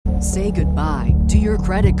Say goodbye to your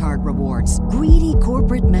credit card rewards. Greedy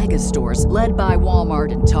corporate mega stores, led by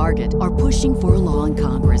Walmart and Target, are pushing for a law in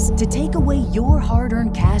Congress to take away your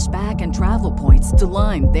hard-earned cash back and travel points to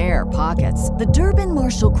line their pockets. The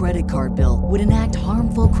Durbin-Marshall credit card bill would enact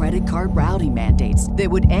harmful credit card routing mandates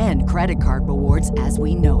that would end credit card rewards as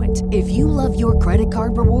we know it. If you love your credit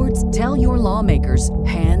card rewards, tell your lawmakers,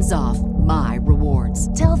 hands off my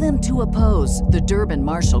rewards. Tell them to oppose the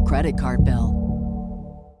Durbin-Marshall credit card bill.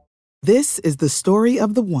 This is the story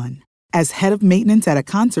of the one. As head of maintenance at a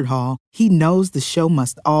concert hall, he knows the show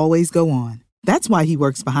must always go on. That's why he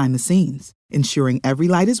works behind the scenes, ensuring every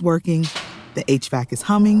light is working, the HVAC is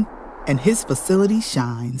humming, and his facility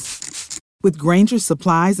shines. With Grainger's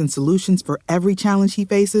supplies and solutions for every challenge he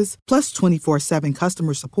faces, plus 24/7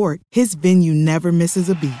 customer support, his venue never misses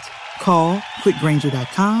a beat. Call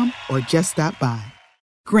quickgrainger.com or just stop by.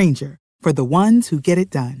 Grainger, for the ones who get it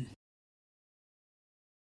done.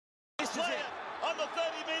 On the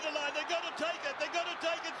 30-metre line, they've got to take it. They've got to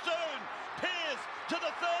take it soon. Pearce to the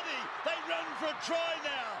 30. They run for a try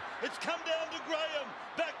now. It's come down to Graham.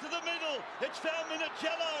 Back to the middle. It's found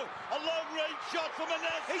Minicello. A long-range shot from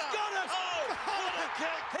Manassa. He's got it. Oh, what a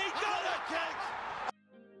kick. He got a kick.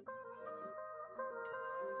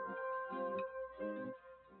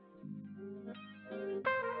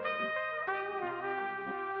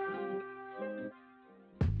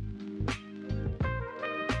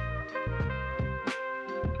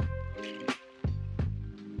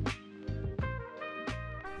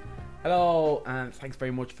 Hello, and thanks very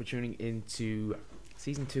much for tuning into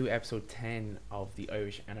Season 2, Episode 10 of the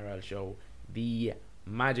Irish NRL show. The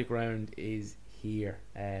Magic Round is here.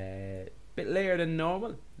 Bit later than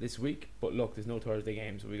normal this week, but look, there's no Thursday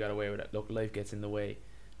game, so we got away with it. Look, life gets in the way,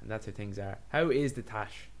 and that's how things are. How is the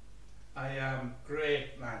Tash? I am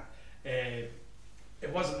great, man. It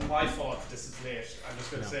wasn't my fault this is late. I'm just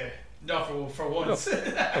going to say, no, for once.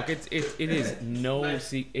 Look, it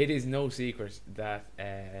is no secret that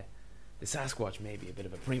the Sasquatch may be a bit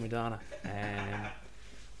of a prima donna.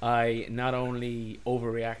 I not only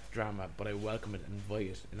overreact to drama, but I welcome it and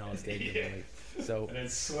invite it in all stages of my life. So, and then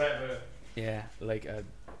sweat it. Yeah, like an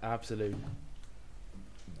absolute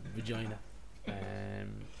vagina.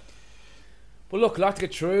 But look, a lot to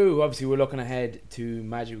get through. Obviously, we're looking ahead to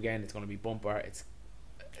Magic again. It's going to be bumper. It's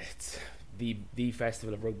the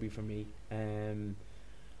festival of rugby for me.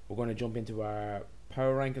 We're going to jump into our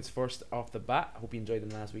power rankings first off the bat. Hope you enjoyed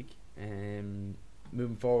them last week.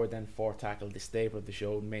 Moving forward then, fourth tackle, the staple of the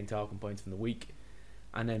show, main talking points from the week,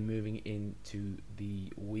 and then moving into the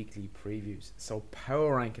weekly previews. So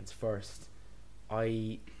power rankings first.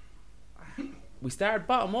 We started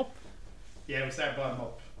bottom up. Yeah, we started bottom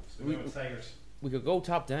up. So we went Tigers. We could go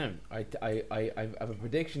top down. I have a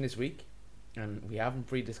prediction this week, and we haven't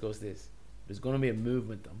pre-discussed this. There's going to be a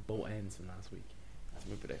movement on both ends from last week. That's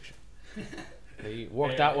my prediction.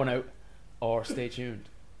 Work that one out, or stay tuned.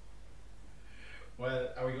 Well,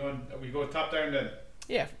 are we going top down then?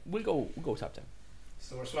 Yeah, we'll go top down.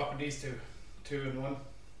 So we're swapping these two and one.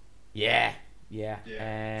 Yeah.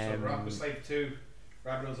 So Rock was like 2,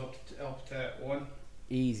 Rabbitohs up to 1.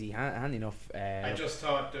 Easy, handy enough. I just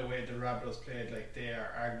thought the way the Rabbitohs played, like they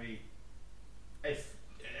are arguably, if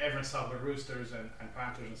everyone's talking about Roosters and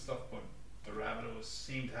Panthers and stuff, but the Rabbitohs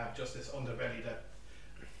seem to have just this underbelly that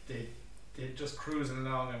they're just cruising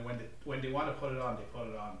along, and when they want to put it on, they put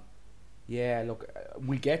it on. Yeah, look,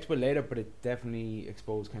 we'll get to it later, but it definitely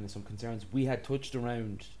exposed kind of some concerns we had touched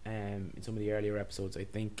around in some of the earlier episodes. I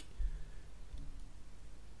think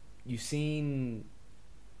you've seen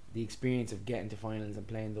the experience of getting to finals and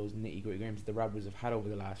playing those nitty-gritty games the Rabbitohs have had over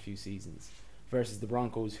the last few seasons versus the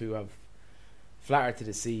Broncos, who have flattered to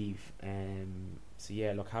deceive. So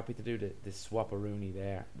yeah, look, happy to do the swap-a-rooney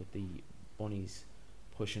there with the Bunnies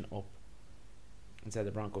pushing up instead of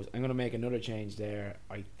the Broncos. I'm going to make another change there.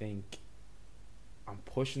 I think I'm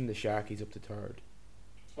pushing the Sharkies up to 3rd.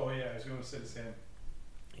 Oh yeah, I was going to say the same.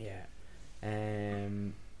 Yeah.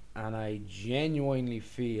 And I genuinely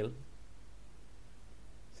feel,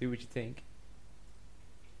 see what you think,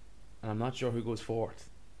 and I'm not sure who goes 4th,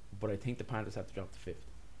 but I think the Panthers have to drop to 5th.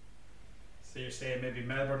 So you're saying maybe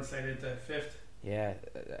Melbourne slide into 5th? Yeah.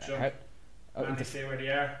 Manly stay where they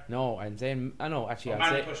are? No, I'm saying, I know, actually,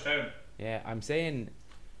 Manly push down. Yeah, I'm saying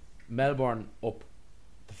Melbourne up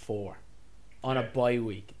to 4 on a bye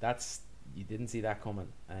week. You didn't see that coming.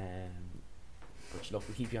 But look,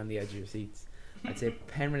 we'll keep you on the edge of your seats. I'd say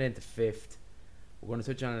Penrith into 5th. We're going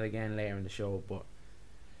to touch on it again later in the show, but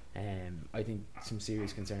I think some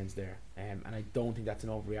serious concerns there. And I don't think that's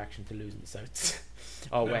an overreaction to losing the South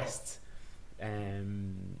or West.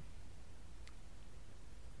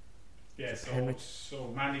 Yeah, So so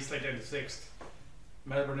Penrith- Manly slide down to 6th,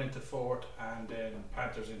 Melbourne into 4th, and then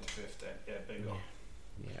Panthers into 5th. Then bingo.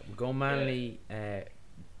 Yeah, we'll go Manly.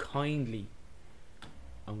 Kindly,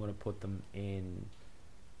 I'm going to put them in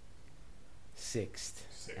 6th.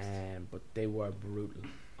 6th. But they were brutal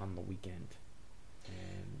on the weekend.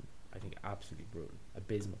 I think absolutely brutal,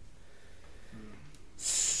 abysmal.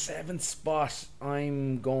 7th spot.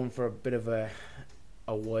 I'm going for a bit of a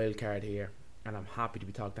wild card here, and I'm happy to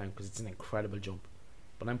be talked down because it's an incredible jump.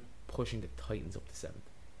 But I'm pushing the Titans up to 7th.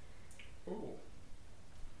 Oh,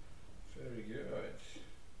 very good.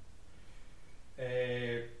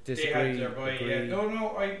 Disagree, They had their bye. agree. Yeah.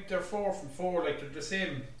 No. They're 4 from 4. Like they're the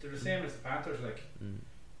same. They're the same as the Panthers. Like,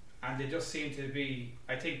 and they just seem to be.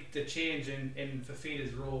 I think the change in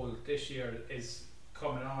Fafita's role this year is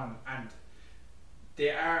coming on, and they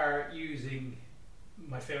are using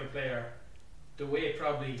my favourite player the way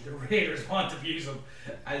probably the Raiders want to use him,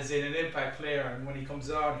 as in an impact player. And when he comes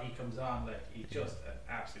on like he's just an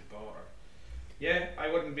absolute baller. Yeah, I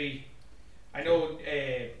wouldn't be. I know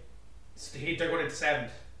they're going into 7th,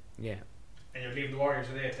 Yeah. and you're leaving the Warriors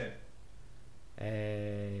at 8th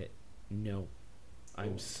then. No.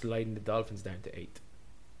 I'm sliding the Dolphins down to 8th.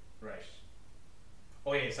 Right.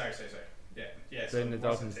 Oh yeah, sorry. Yeah. So Sliding the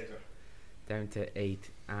Dolphins down to 8th,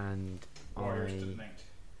 and Warriors to the I'm 9th.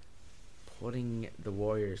 putting the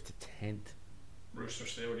Warriors to 10th.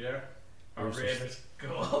 Roosters stay where they are. Or Roosters. Raiders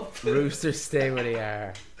go up. Roosters stay where they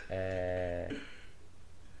are.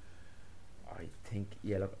 I think,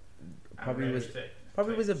 yeah, look, probably And was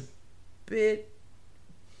Raiders a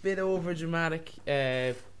bit over dramatic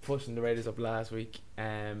pushing the Raiders up last week.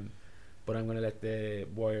 But I'm going to let the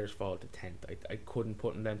Warriors fall to 10th. I couldn't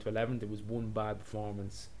put them down to 11th. It was one bad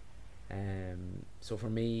performance. So for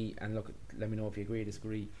me, and look, let me know if you agree or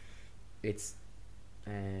disagree, it's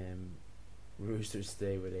Roosters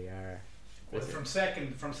stay where they are. Well, from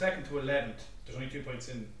second to 11th, there's only 2 points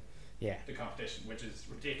in Yeah, the competition, which is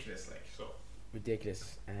ridiculous. Like so.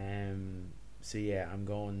 ridiculous. So yeah, I'm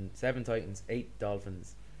going 7 Titans, 8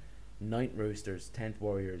 Dolphins, 9th Roosters, 10th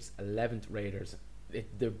Warriors, 11th Raiders.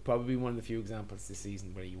 They're probably one of the few examples this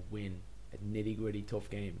season where you win a nitty gritty tough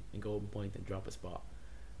game in Golden Point and drop a spot.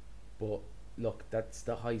 But look, that's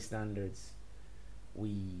the high standards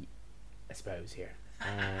we espouse here.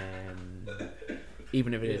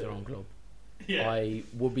 Even if it is our own club. Yeah. I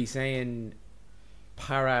would be saying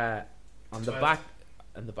Para on the 12th.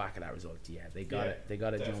 back of that result. Yeah, they got Yeah, it. They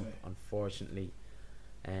got a jump. definitely. Unfortunately,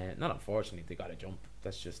 not unfortunately, they got a jump.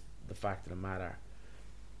 That's just the fact of the matter.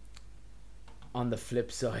 On the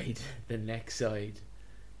flip side, the next side,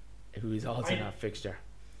 who is also not fixture,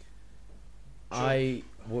 I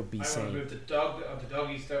would be I want to saying move the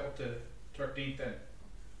doggies down up to 13th then.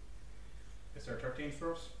 Is there 13th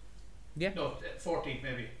for us? Yeah. No, 14th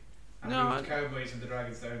maybe. And No, move the Cowboys and the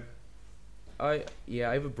Dragons down. I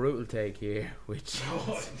have a brutal take here, which Go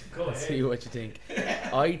let's ahead. see what you think.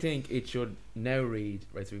 I think it should now read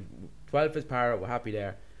right. So 12th is Para, we're happy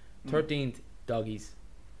there. 13th doggies.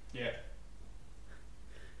 Yeah.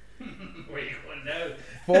 Where are you going now?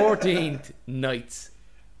 14th Knights.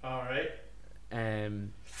 All right.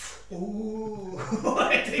 Ooh.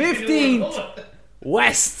 I think we know 15th what-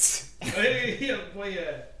 Wests. Yeah, boy,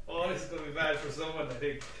 oh, this is going to be bad for someone, I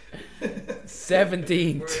think.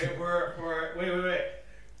 17th. Wait.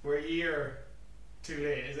 We're a year too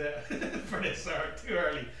late, is it? For this, or too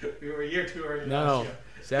early. We were a year too early No.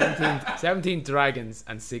 last year. 17th Dragons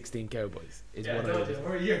and 16 Cowboys is Yeah, what I I told would you,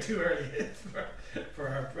 we're a year too early for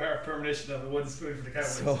our premonition of a one spoon for the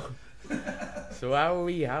Cowboys. So how are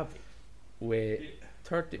we happy with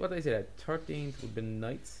 30? What did I say? That 13th would be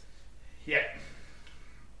Knights. Yeah.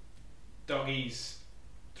 Doggies,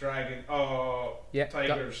 Tigers,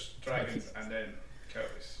 Dragons, Doggies. and then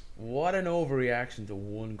Cowboys. What an overreaction to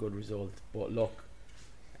one good result. But look,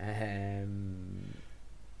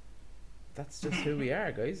 that's just who we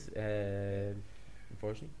are, guys.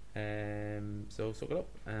 Unfortunately. So suck it up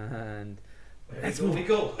and let's move. We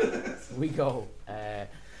go. We go. I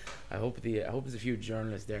hope there's a few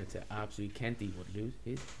journalists there to absolutely Kenty would lose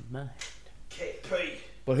his mind. KP.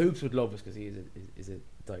 But Hoops would love us because he is a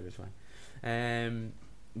Tigers fan.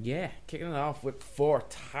 Yeah, kicking it off with 4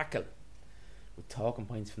 tackle with talking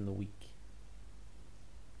points from the week.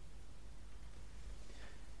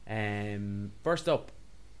 First up,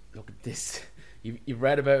 look at this. You've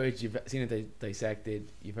read about it, you've seen it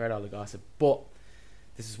dissected, you've heard all the gossip, but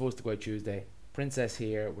this is supposed to go out Tuesday. Princess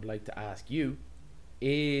here would like to ask you: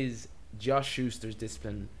 is Josh Schuster's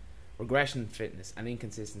discipline, regression in fitness, and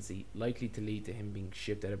inconsistency likely to lead to him being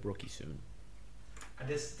shipped out of Brookie soon? And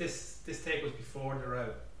this take was before the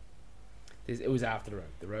row. It was after the row.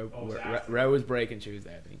 The row, Oh, it was row, after. row was breaking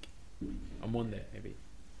Tuesday, I think. On Monday, maybe.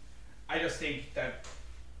 I just think that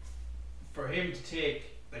for him to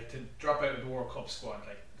to drop out of the World Cup squad,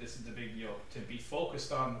 like this is the big deal. To be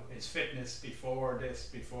focused on his fitness before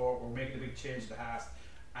we're making a big change to Haas,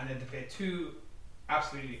 and then to play 2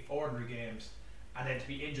 absolutely ordinary games, and then to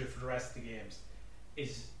be injured for the rest of the games,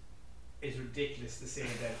 is ridiculous to say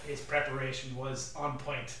that his preparation was on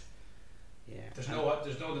point. Yeah. There's no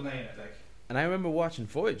denying it. Like, And I remember watching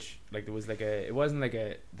footage. Like there was it wasn't like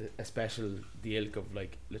a special the ilk of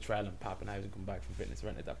like Luttrell and Pappenhausen come back from fitness or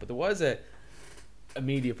anything like that. But there was a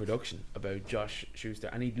media production about Josh Schuster,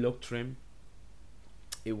 and he looked trim.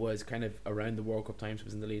 It was kind of around the World Cup time, so it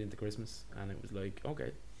was in the lead into Christmas, and it was like,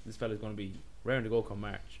 okay, this fella's going to be round to go come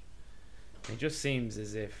March. And it just seems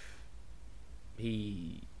as if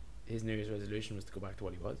his New Year's resolution was to go back to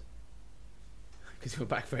what he was, because he went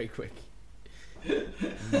back very quick.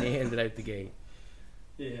 Nailed it out the gate.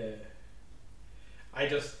 yeah. I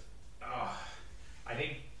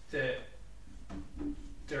think they're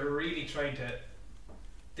really trying to.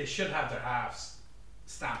 They should have their halves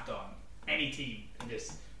stamped on. Any team in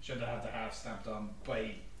this should have their halves stamped on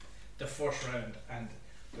by the first round, and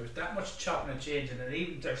there's that much chopping and changing, and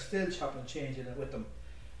even they're still chopping and changing it with them.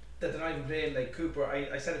 That they're not even playing like Cooper.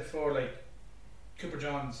 I said it before, like Cooper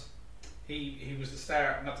Johns. He was the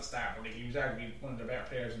star, not the star, but he was arguably one of the better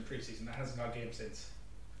players in pre-season. That hasn't got a game since.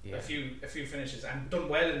 Yeah. A few finishes and done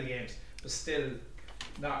well in the games, but still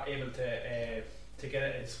not able to get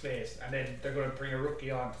it in its place. And then they're going to bring a rookie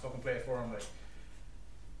on to fucking play for him. Like,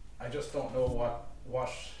 I just don't know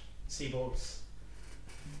what Seabolt's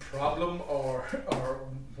problem or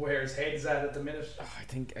where his head's at the minute. I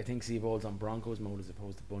think Seabold's on Broncos mode as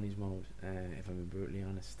opposed to Bunnies mode. If I'm being brutally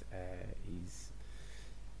honest,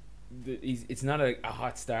 it's not a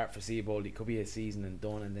hot start for Seabold. It could be a season and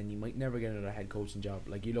done, and then you might never get another head coaching job.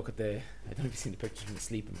 Like you look at I don't know if you've seen the pictures from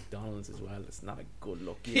sleeping McDonald's as well. It's not a good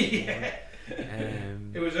look. Yeah.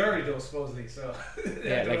 It was early though, supposedly. So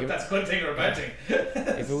yeah, like that's a good thing or a bad thing.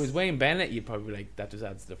 If it was Wayne Bennett, you'd probably be like that just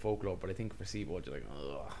adds to the folklore. But I think for Seabold, you're like,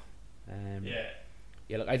 ugh. Yeah.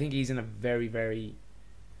 Look, I think he's in a very, very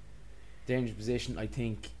dangerous position. I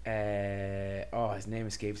think his name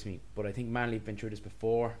escapes me, but I think Manly have been through this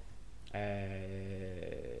before. They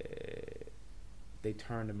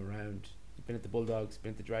turned him around. He's been at the Bulldogs,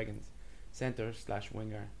 been at the Dragons,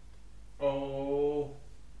 centre/winger. Oh,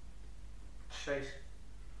 shite.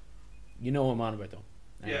 You know who I'm on about though.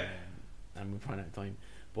 Yeah. And we've run out of time.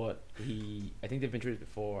 But I think they've been through this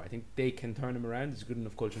before. I think they can turn him around. There's a good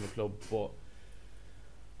enough culture in the club, but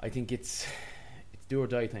I think it's do or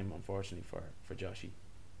die time, unfortunately, for Joshy.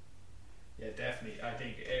 Yeah, definitely. I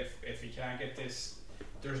think if he can't get this,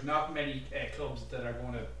 there's not many clubs that are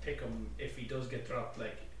going to pick him if he does get dropped.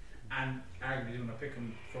 And arguably going to pick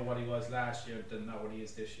him for what he was last year than not what he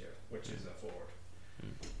is this year, which is a forward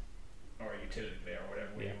or a utility player or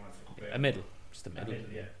whatever way you want to play. A middle, just a middle.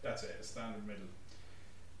 Yeah, that's it. A standard middle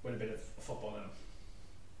with a bit of football in him.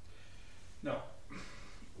 No.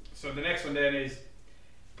 So the next one then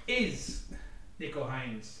is Nico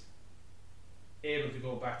Hines able to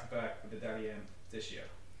go back to back with the Dally M this year?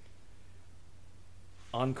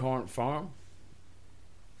 On current form,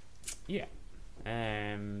 yeah.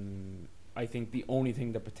 I think the only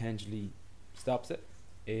thing that potentially stops it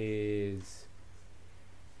is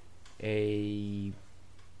another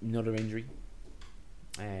injury,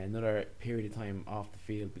 another period of time off the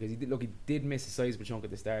field, because he did miss a sizable chunk at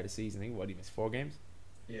the start of the season. I think he missed 4 games.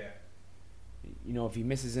 Yeah. You know, if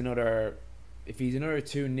he's another 2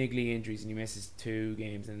 niggly injuries and he misses 2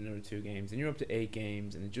 games and another 2 games, and you're up to 8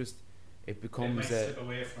 games, and it becomes it might slip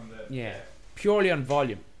away from the purely on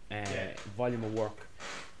volume, volume of work.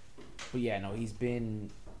 But yeah, no, he's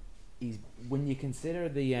when you consider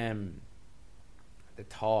the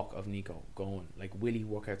talk of Nico going, like, will he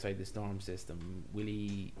work outside the Storm system? Will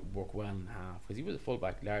he work well in half? Because he was a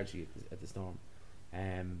fullback largely at the Storm.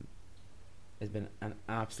 Has been an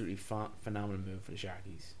absolutely phenomenal move for the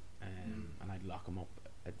Sharkies, and I'd lock him up.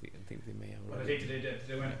 I think they may have. Well, I think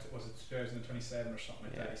they went. Was it 2027 or something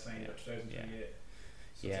like that? He signed up 2028.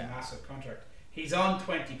 So it's a massive contract. He's on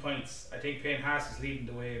 20 points. I think Payne Haas is leading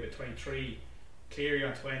the way with 23, Cleary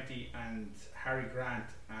on 20, and Harry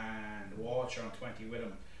Grant and Walsh on 20 with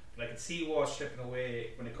him. But I can see Walsh slipping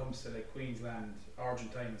away when it comes to like Queensland,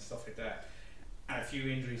 Argentine, and stuff like that, and a few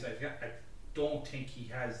injuries. I don't think he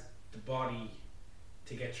has the body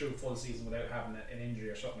to get through full season without having an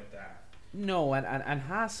injury or something like that. No, and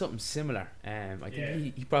has something similar. I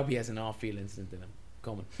think he probably has an off-field incident in him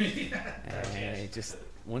coming. Just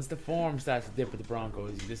once the form starts to dip with the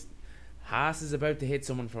Broncos, you just Haas is about to hit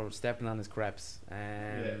someone for stepping on his creps.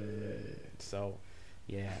 So,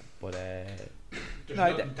 yeah, but there's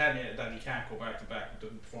nothing telling you that he can't go back to back with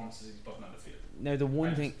the performances he's putting on the field. Now the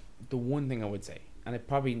one thing I would say, and it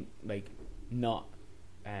probably like not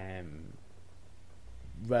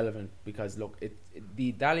relevant because look,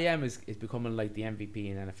 the Dally M is becoming like the MVP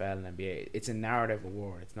in NFL and NBA. It's a narrative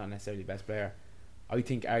award. It's not necessarily best player. I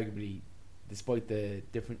think arguably, despite the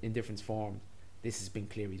indifference form, this has been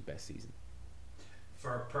Cleary's best season.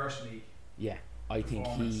 For personally, yeah, I think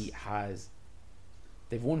he has.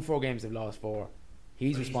 They've won 4 games. They've lost 4.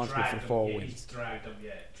 He's responsible for 4 wins. He's dragged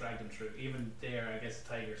them through. Even there, I guess the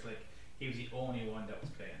Tigers, like he was the only one that was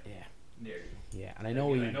playing. Yeah, nearly. Yeah, and I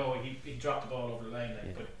know he dropped the ball over the line,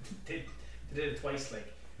 like, but they did it twice,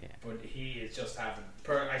 like. Yeah. But he is just having.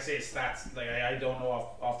 I say his stats, like I don't know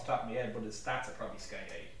off the top of my head, but his stats are probably sky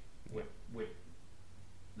high with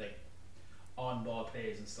like on ball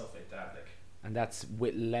plays and stuff like that, like. And that's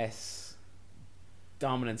with less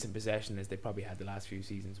dominance in possession as they probably had the last few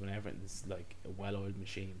seasons when everything's like a well-oiled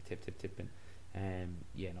machine, tipping.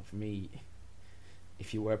 For me,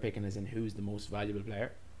 if you were picking as in who's the most valuable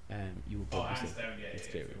player, you would probably hands down, yeah.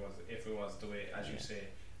 If it was the way, as you say,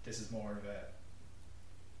 this is more of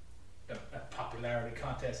a popularity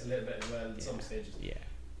contest a little bit as well in some stages. Yeah,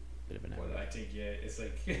 bit of an. Well, I think it's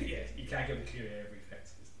like you can't give it clear every effect.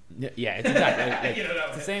 Yeah, it's exactly like,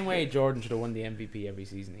 it's the same way Jordan should have won the MVP every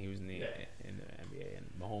season he was in the NBA,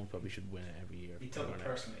 and Mahomes probably should win it every year. He took it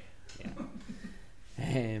personally.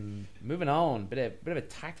 Yeah. Moving on, bit of a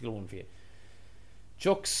tactical one for you.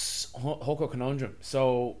 Chuck's Hooker conundrum.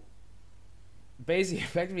 So basically,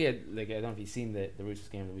 effectively, like I don't know if you've seen the Roosters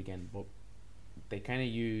game of the weekend, but they kind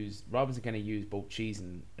of Robinson kind of used both Cheese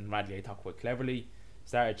and Radley. I thought quite cleverly.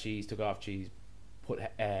 Started Cheese, took off Cheese, put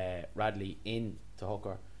Radley in to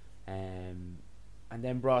Hooker. And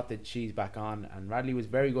then brought the Cheese back on, and Radley was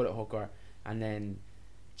very good at Hooker, and then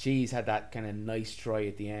Cheese had that kind of nice try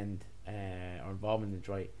at the end, or involvement in the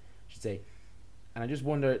try, I should say. And I just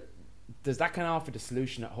wonder, does that kind of offer the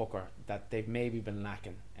solution at Hooker that they've maybe been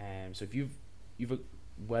lacking? So if you've a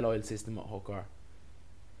well-oiled system at Hooker,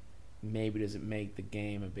 maybe does it make the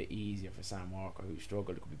game a bit easier for Sam Walker, who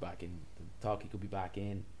struggled? Could be back in. He could be back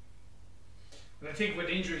in. And I think with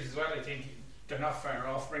injuries as well, I think they're not far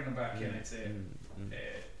off bringing him back in. I'd say.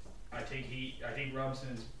 I think Robinson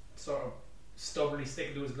is sort of stubbornly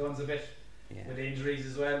sticking to his guns a bit with injuries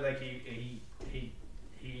as well. Like he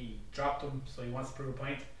dropped them, so he wants to prove a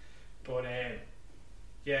point. But I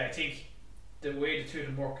think the way the two of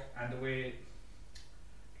them work and the way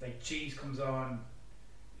like Cheese comes on,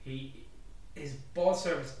 his ball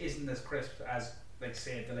service isn't as crisp as like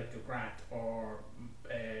say the like of Grant or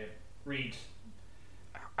Reed.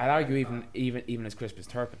 I'd argue even as crisp as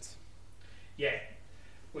Turpin's. Yeah,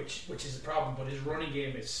 which is a problem. But his running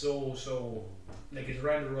game is so like his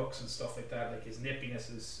round the rucks and stuff like that. Like his nippiness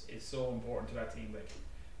is so important to that team. Like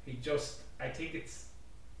I think it's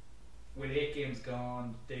with 8 games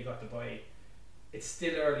gone, they got the bye. It's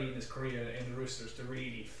still early in his career in the Roosters to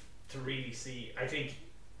really see. I think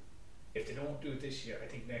if they don't do it this year, I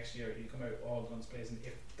think next year he'll come out all guns blazing.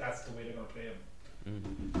 If that's the way they're going to play him.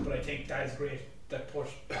 But I think that is great that put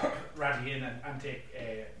Radley in and take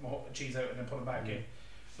Cheese out and then put him back in.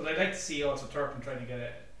 But I'd like to see also Turpin trying to get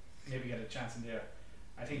a chance in there.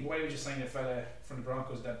 I think why would you sign a fella from the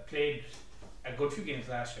Broncos that played a good few games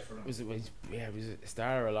last year for them? He was a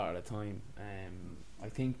starter a lot of the time. I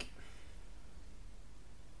think.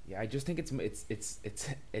 Yeah, I just think it's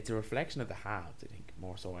a reflection of the halves. I think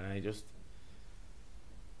more so, and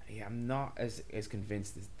I'm not as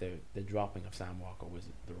convinced as the dropping of Sam Walker was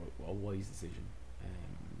a wise decision.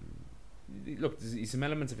 Look, there's some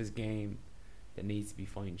elements of his game that needs to be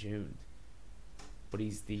fine-tuned, but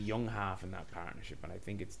he's the young half in that partnership, and I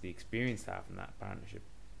think it's the experienced half in that partnership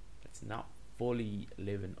that's not fully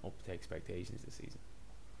living up to expectations this season.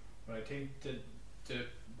 But I think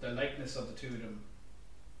the likeness of the two of them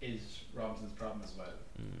is Robinson's problem as well,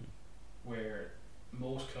 where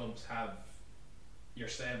most clubs have your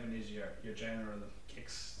 7 is your general,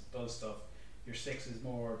 kicks, does stuff. Your 6 is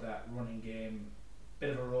more of that running game,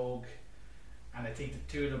 bit of a rogue. And I think the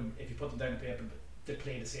two of them, if you put them down on paper, they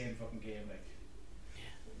play the same fucking game, like.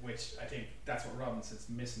 Which I think that's what Robinson's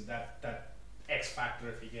missing. That X factor,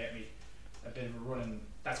 if you get me, a bit of a running.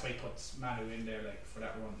 That's why he puts Manu in there, like for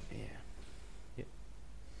that run. Yeah. Yep.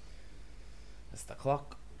 That's the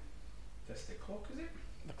clock. That's the clock, is it?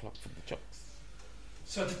 The clock for the Chucks.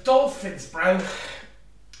 So the Dolphins, bro,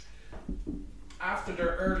 after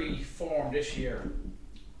their early form this year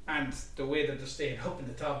and the way that they're staying up in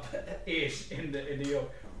the top 8 in the York,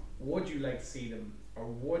 would you like to see them or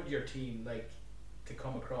would your team like to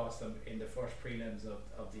come across them in the first prelims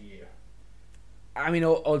of the year? I mean,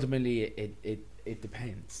 ultimately, it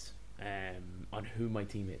depends on who my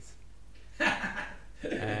team is. I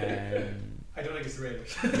don't think it's real.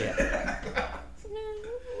 Yeah.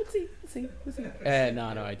 We'll see.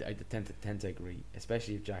 No, I tend to agree,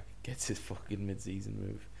 especially if Jack gets his fucking mid-season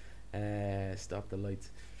move. Stop the lights.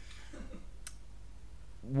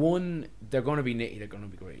 One, they're going to be nitty. They're going to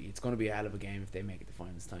be great. It's going to be a hell of a game if they make it to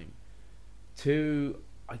finals time. Two,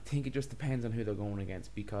 I think it just depends on who they're going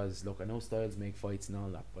against, because look, I know styles make fights and all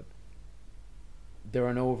that, but they're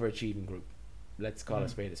an overachieving group. Let's call a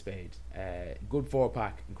spade a spade. Good forward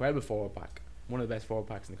pack, incredible forward pack, one of the best forward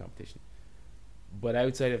packs in the competition. But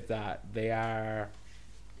outside of that, they are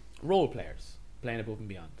role players playing above and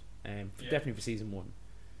beyond. Definitely for season one.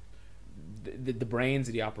 The brains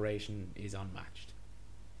of the operation is unmatched.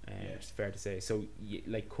 It's fair to say. So,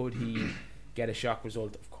 like, could he get a shock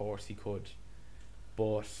result? Of course he could.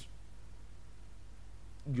 But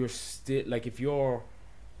you're still, like, if you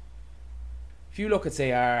look at,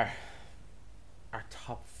 say, our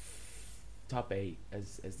top 8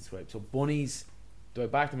 as described. So Bunnies, do I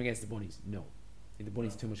back them against the Bunnies? No. I think the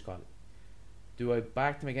Bunnies too much call. Do I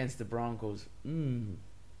back them against the Broncos? Maybe.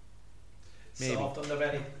 Soft on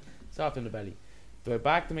the belly. Do I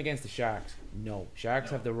back them against the Sharks? No.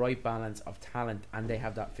 Sharks have the right balance of talent, and they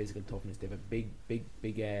have that physical toughness. They have a big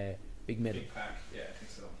middle. Big pack. Yeah, I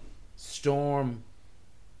think so. Storm.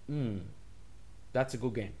 That's a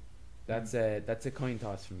good game. That's a coin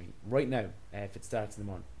toss for me right now. If it starts in the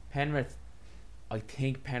morning, Penrith, I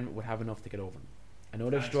think Penrith would have enough to get over them. I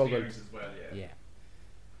know they've struggled as well. Yeah.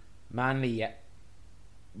 Manly,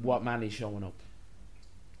 what Manly's showing up.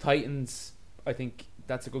 Titans, I think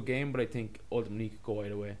that's a good game, but I think ultimately could go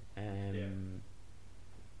either way.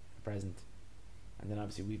 Present, and then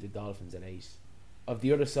obviously we've the Dolphins at 8. Of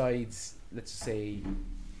the other sides, let's just say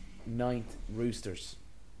 9th, Roosters.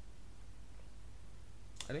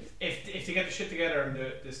 I think if they get the shit together and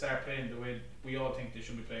they start playing the way we all think they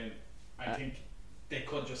should be playing, I think they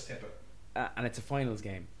could just tip it. And it's a finals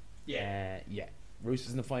game. Yeah.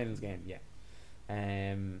 Roosters in the finals game. Yeah.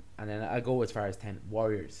 And then I'll go as far as 10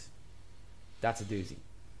 Warriors. That's a doozy.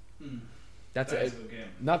 That's a good game.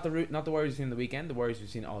 Not the Warriors we've seen the weekend. The Warriors we've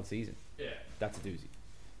seen all season. Yeah. That's a doozy.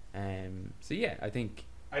 So yeah, I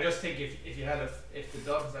just think if the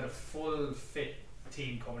Dolphins had a full fit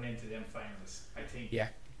team coming into them finals, I think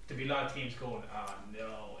there'd be a lot of teams going, oh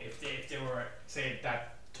no, if they were, say,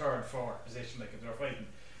 that 3rd, 4th position, like if they were fighting,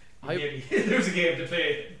 maybe lose a game to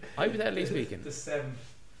play. Hypothetically speaking, the 7th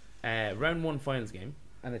round 1 finals game,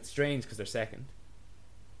 and it's strange because they're second.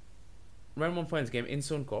 Round 1 finals game in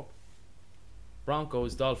Suncorp,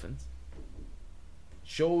 Broncos Dolphins,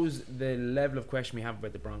 shows the level of question we have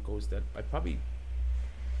about the Broncos that I'd probably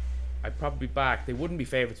back. They wouldn't be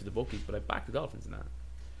favourites with the bookies, but I'd back the Dolphins in that.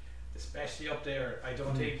 Especially up there, I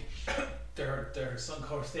don't think their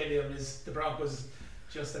Suncorp Stadium is the Broncos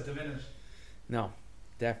just at the minute. No,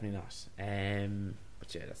 definitely not.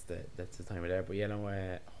 But yeah, that's the time of there. But yeah,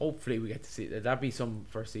 no, hopefully we get to see that'd be some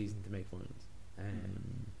first season to make finals.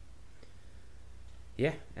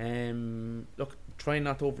 Look, try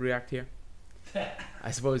not to overreact here,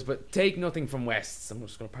 I suppose, but take nothing from Wests. I'm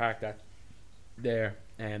just going to park that there.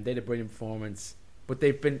 They had a brilliant performance, but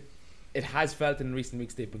it has felt in recent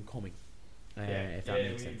weeks they've been coming, if that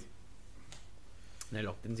makes sense. Now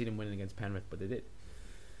look, didn't see them winning against Penrith, but they did.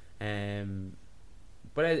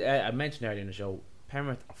 But I mentioned earlier in the show,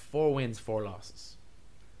 Penrith are 4 wins, 4 losses.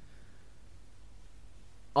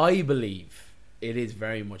 I believe it is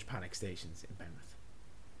very much panic stations in Penrith,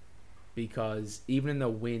 because even in the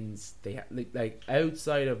wins they like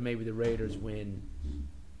outside of maybe the Raiders win,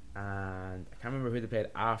 and I can't remember who they played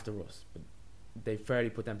after us, but they fairly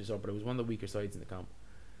put them to sort. But it was one of the weaker sides in the comp.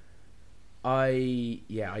 I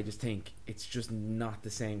just think it's just not the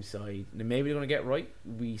same side. Now maybe they're going to get right.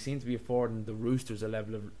 We seem to be affording the Roosters a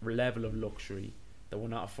level of luxury that we're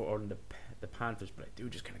not affording the Panthers. But I do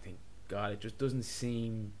just kind of think, God, it just doesn't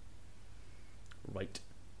seem right.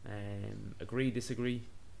 Agree, disagree?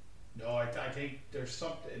 No, I think there's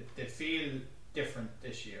something. They feel different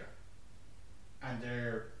this year, and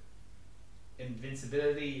their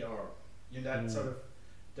invincibility, or that sort of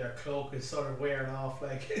their cloak is sort of wearing off.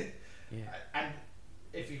 Like, and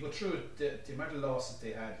if you go through it, the amount of losses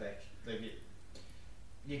they had, like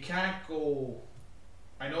you can't go.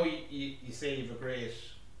 I know you say you have a great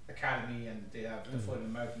academy and they have the foot in the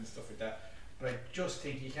mouth and stuff like that, but I just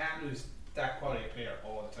think you can't lose that quality of player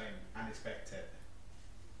all the time and expect to.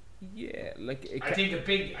 Yeah, like I think a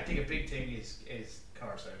big thing is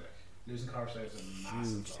Carside. Like losing Carside is a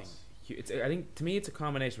massive loss. I think to me it's a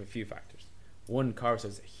combination of a few factors. One,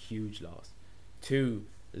 Carson is a huge loss. Two,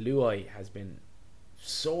 Luai has been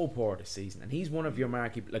so poor this season, and he's one of your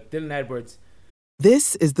marquee, like Dylan Edwards.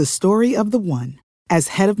 This is the story of the one. As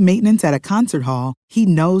head of maintenance at a concert hall, he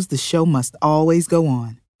knows the show must always go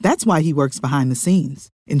on. That's why he works behind the scenes,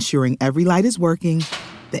 ensuring every light is working,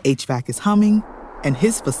 the HVAC is humming, and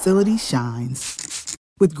his facility shines.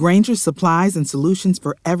 With Grainger's supplies and solutions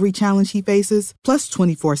for every challenge he faces, plus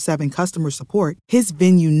 24/7 customer support, his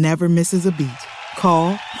venue never misses a beat.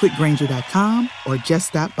 Call quickgrainger.com or just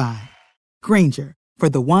stop by. Grainger, for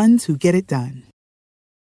the ones who get it done.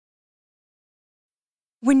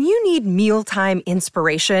 When you need mealtime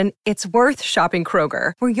inspiration, it's worth shopping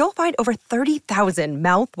Kroger, where you'll find over 30,000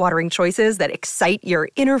 mouth-watering choices that excite your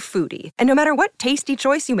inner foodie. And no matter what tasty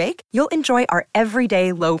choice you make, you'll enjoy our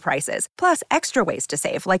everyday low prices, plus extra ways to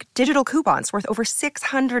save, like digital coupons worth over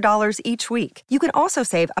 $600 each week. You can also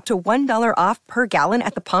save up to $1 off per gallon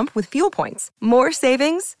at the pump with fuel points. More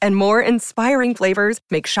savings and more inspiring flavors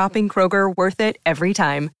make shopping Kroger worth it every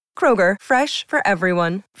time. Kroger, fresh for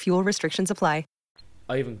everyone. Fuel restrictions apply.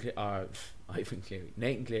 Nathan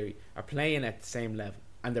Cleary are playing at the same level,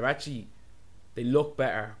 and they look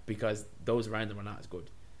better because those around them are not as good.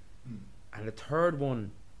 And the third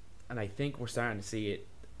one, and I think we're starting to see it,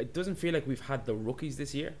 it doesn't feel like we've had the rookies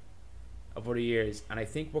this year of other years, and I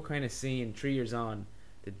think we're kind of seeing 3 years on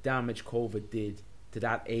the damage COVID did to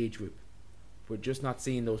that age group. We're just not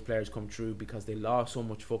seeing those players come through because they lost so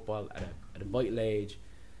much football at a vital age,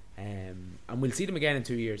 and we'll see them again in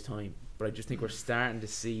 2 years' time. But I just think we're starting to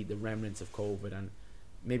see the remnants of COVID and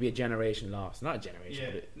maybe a generation lost. Not a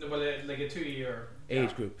generation, but like a 2-year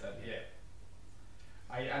age group.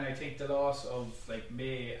 I think the loss of like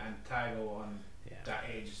May and Tago on that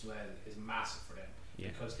age as well is massive for them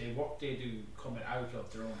because they do coming out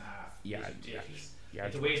of their own half.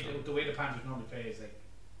 Like the way the Panthers normally play is like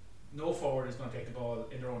no forward is going to take the ball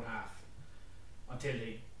in their own half until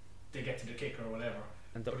they get to the kicker or whatever.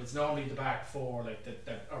 But it's normally the back four, like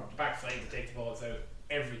or the back five, that take the balls out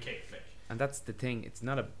every kick flick. And that's the thing; it's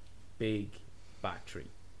not a big back three.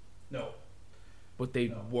 No. But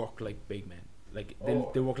they work like big men. Like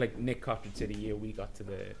they work like Nick Cochran to the year we got to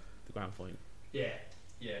the grand final. Yeah,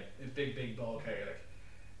 a big ball carrier. Like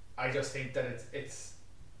I just think that it's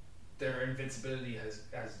their invincibility has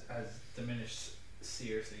diminished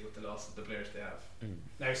seriously with the loss of the players they have.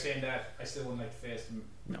 Now saying that, I still wouldn't like to face them.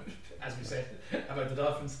 No. As we said about the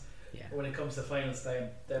Dolphins. Yeah. When it comes to finals time,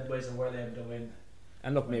 them boys are well able to win.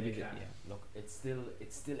 And look, look, it's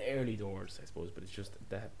still early doors, I suppose, but it's just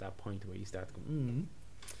that point where you start to go.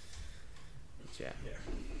 Yeah.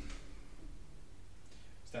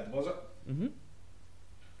 Is that the buzzer?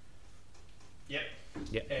 Yep.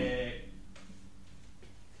 Yeah.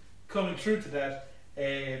 Coming through to that,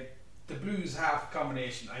 the Blues half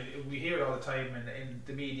combination. We hear it all the time in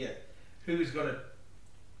the media. Who's gonna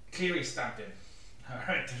Cleary stamped in? All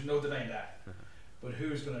right, there's no denying that. But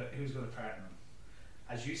who's gonna partner him?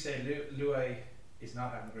 As you say, Luai is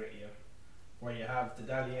not having a great year. Where you have the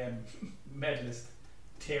Dally M medalist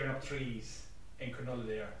tearing up trees in Cronulla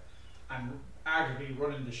there, and arguably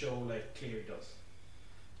running the show like Cleary does.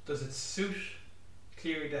 Does it suit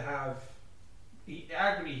Cleary to have?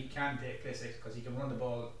 Arguably he can play six because he can run the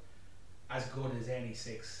ball as good as any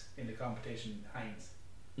six in the competition, Hines.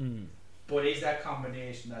 But is that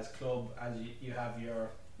combination as club, as you have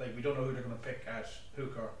your, like, we don't know who they're going to pick at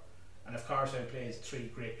hooker, and if Carson plays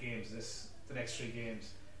 3 great games the next 3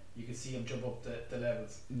 games, you can see him jump up the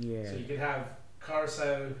levels. So you could have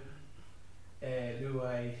Carson,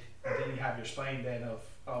 Luai, and then you have your spine then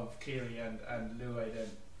of Cleary and Luai then.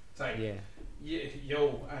 Sorry,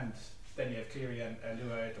 Yo, and then you have Cleary and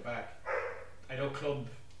Luai at the back. I know club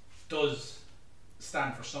does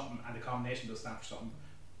stand for something and the combination does stand for something,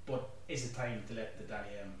 but is it time to let the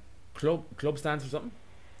Dally M? Club stands for something,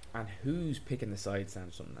 and who's picking the side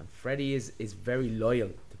stands for something. And Freddie is very loyal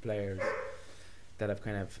to players that have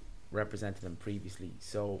kind of represented him previously,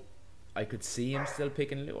 so I could see him still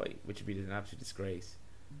picking Luai, which would be an absolute disgrace.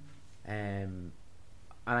 And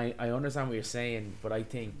I understand what you're saying, but I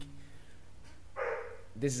think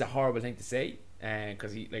this is a horrible thing to say,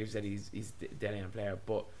 because he, like I said, he's a Dally M player,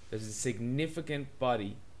 but there's a significant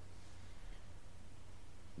body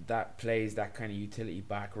that plays that kind of utility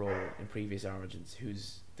back role in previous origins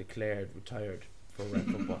who's declared retired for red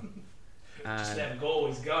football. Just let him go,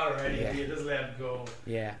 he's gone already. You just let him go.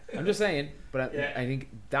 I'm just saying, but I think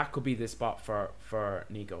that could be the spot for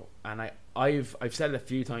Nico, and I've said it a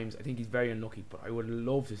few times. I think he's very unlucky, but I would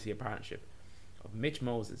love to see a partnership of Mitch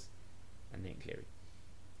Moses and Nathan Cleary.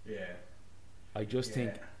 I just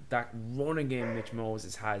think that running game Mitch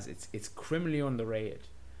Moses has, it's criminally underrated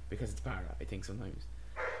because it's para, I think sometimes.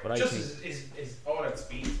 But just I think is all at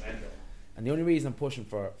speed and and the only reason I'm pushing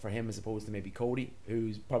for him as opposed to maybe Cody,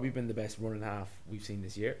 who's probably been the best running half we've seen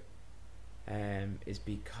this year, is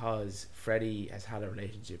because Freddie has had a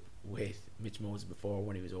relationship with Mitch Moses before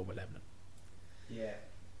when he was over Lebanon. Yeah.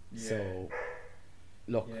 So,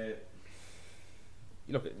 look,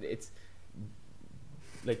 it's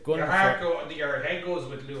like going. Your head goes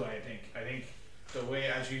with Lou. I think the way,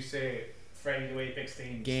 as you say, Freddie, the way he picks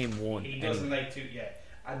teams, game one, he doesn't like to. Yeah,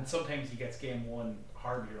 and sometimes he gets game one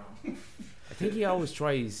horribly wrong. I think he always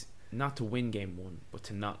tries not to win game one, but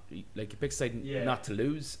to not he picks side not to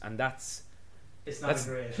lose, and that's. It's not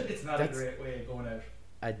a great way of going out.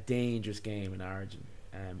 A dangerous game in Origin,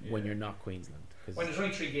 when you're not Queensland. When there's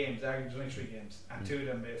only 3 games, and 2 of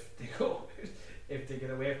them, if they get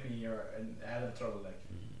away from you, you're in hell of trouble.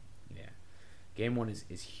 Yeah, game 1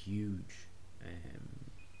 is huge,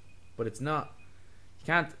 but it's not. You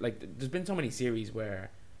can't There's been so many series where,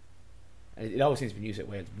 and it always seems to be New South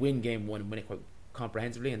Wales win game 1 and win it quite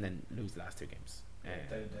comprehensively, and then lose the last 2 games.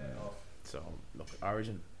 Off. So look,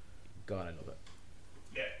 Origin, God, I love it.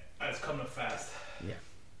 Yeah, and it's coming up fast. Yeah.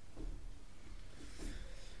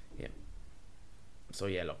 So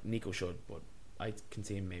yeah, look, Nico should, but I can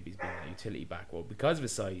see him maybe being a utility back. Well, because of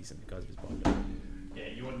his size and because of his body. Yeah,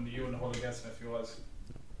 you wouldn't hold against him if he was.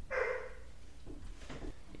 No.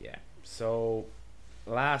 Yeah. So,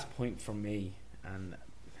 last point from me, and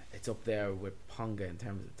it's up there with Ponga in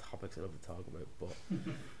terms of the topics I love to talk about. But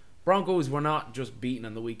Broncos were not just beaten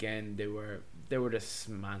on the weekend; they were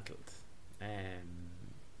dismantled.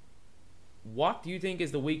 What do you think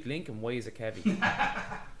is the weak link, and why is it Kevy?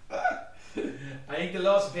 I think the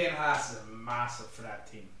loss of Payne Haas is massive for that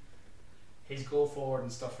team. His go forward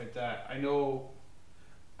and stuff like that. I know,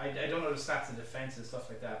 I don't know the stats of defence and stuff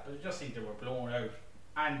like that, but I just think they were blown out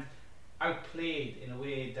and outplayed in a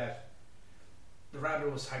way that the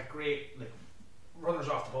Rabbitohs had great runners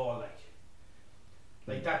off the ball,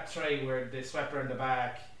 like that try where they swept around the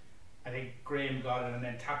back. I think Graham got it and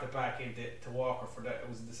then tapped it back into Walker for that. It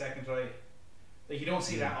was the second try. You don't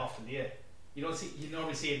see that often, do you? You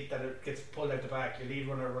normally see it that it gets pulled out the back, your lead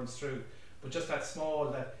runner runs through, but just that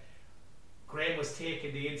small that Graham was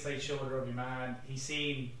taking the inside shoulder of your man.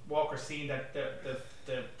 Walker seen that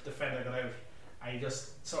the defender got out, and he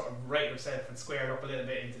just sort of righted himself and squared up a little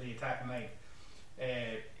bit into the attacking line.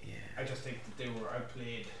 I just think that they were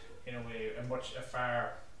outplayed in a way, a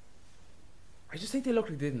far. I just think they looked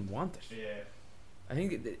like they didn't want it. Yeah, I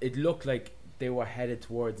think it looked like they were headed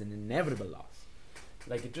towards an inevitable loss.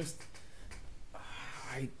 It just.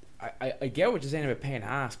 I get what you're saying about Payne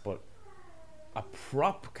Haas, but a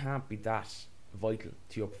prop can't be that vital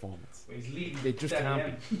to your performance. Well, he's leading. They just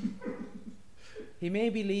can't be. He may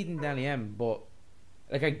be leading Dally M, but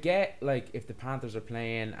I get if the Panthers are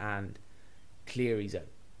playing and Cleary's out,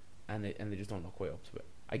 and they just don't look quite up to it.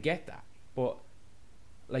 I get that, but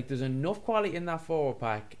there's enough quality in that forward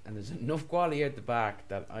pack, and there's enough quality at the back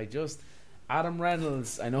that Adam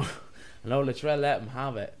Reynolds. I know Latrell let him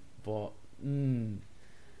have it, but.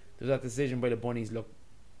 There's that decision by the Bunnies look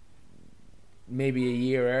maybe a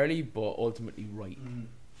year early, but ultimately right.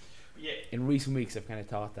 Yeah. In recent weeks, I've kind of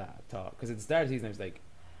thought because at the start of the season, I was like,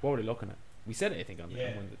 "What were they looking at?" We said it, I think, on one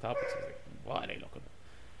of the topics. I was like, "What are they looking at?"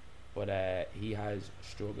 But he has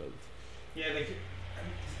struggled. Yeah,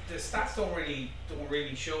 the stats don't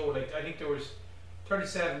really show. I think there was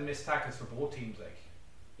 37 missed tackles for both teams.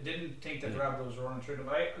 I didn't think that the Rabbitohs were running through them.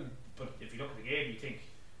 But if you look at the game, you think.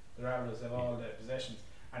 The Rabbitohs have all the possessions,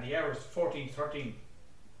 and the errors 14-13,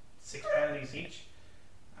 6 penalties each,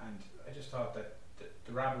 and I just thought that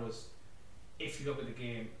the Rabbitohs, if you look at the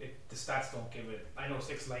game, the stats don't give it. I know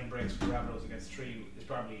 6 line breaks for the Rabbitohs against 3 is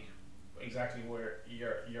probably exactly where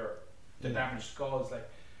the damage scores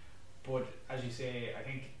but as you say, I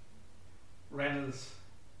think Reynolds,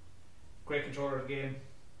 great controller of the game,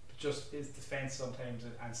 just his defence sometimes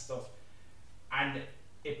and stuff, and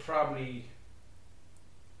it probably.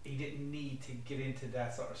 He didn't need to get into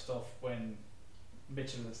that sort of stuff when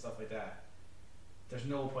Mitchell and stuff like that. There's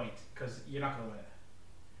no point because you're not going to win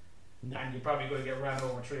it, and you're probably going to get ran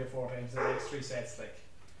over 3 or 4 times in the next 3 sets,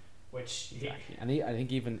 which. Exactly. And I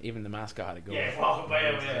think even the mascot had a go. Yeah, walking by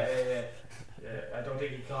him. Yeah. I don't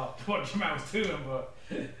think he caught what the man was doing, but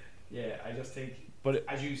yeah, I just think. But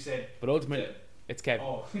as you said. But ultimately, it's Kevin.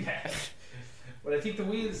 Oh yeah. But I think the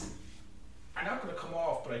wheels are not going to come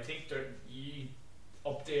off, but I think they're.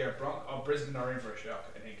 Up there, Brisbane are in for a shock.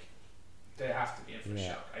 I think they have to be in for a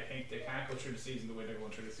shock. I think they can't go through the season the way they're going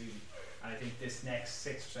through the season, and I think this next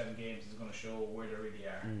 6 or 7 games is going to show where they really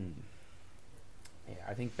are.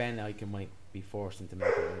 I think Ben Ikin might be forced into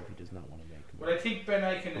making a move he does not want to make. Well, I think Ben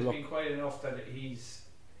Ikin has Look. been quiet enough that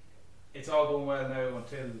it's all going well now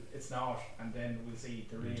until it's not, and then we'll see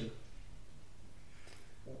the real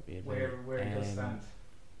where it does stand.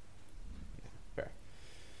 Fair.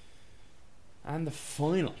 And the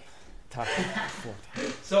final top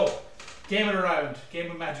fourth. So, game of the round,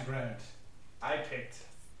 game of Magic Round. I picked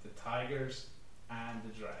the Tigers and the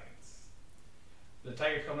Dragons. The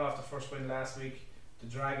Tigers coming off the first win last week. The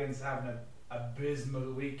Dragons having an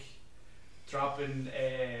abysmal week, dropping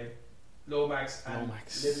Lomax and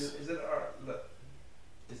Lomax. Little.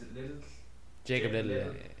 Is it Little? Jacob Little.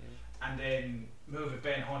 Yeah. And then moving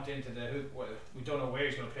Ben Hunt into the hook. Well, we don't know where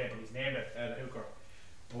he's going to play, but he's named it the hooker.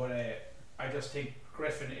 But I just think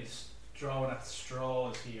Griffin is drawing at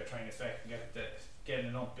straws here, trying to get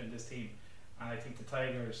an up in this team. And I think the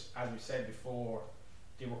Tigers, as we said before,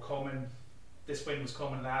 they were coming. This win was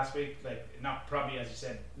coming last week. Like, not probably, as you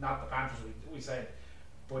said, not the Panthers we said,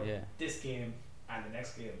 but this game and the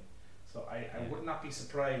next game. So I would not be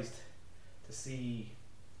surprised to see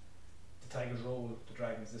the Tigers roll the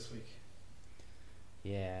Dragons this week.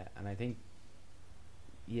 Yeah, and I think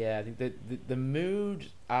the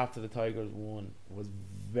mood after the Tigers won was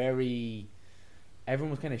very.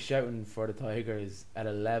 Everyone was kind of shouting for the Tigers at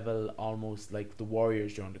a level almost like the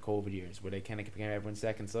Warriors during the COVID years, where they kind of became everyone's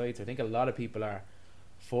second side. So I think a lot of people are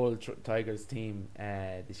full Tigers team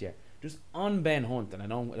this year. Just on Ben Hunt, and I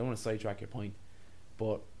don't want to sidetrack your point,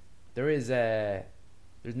 but there's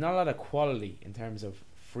not a lot of quality in terms of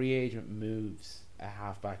free agent moves at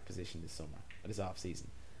halfback position this off season.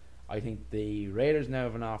 I think the Raiders now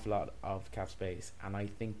have an awful lot of cap space, and I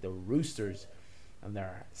think the Roosters and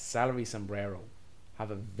their salary sombrero have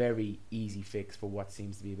a very easy fix for what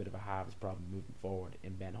seems to be a bit of a halves problem moving forward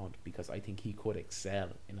in Ben Hunt, because I think he could excel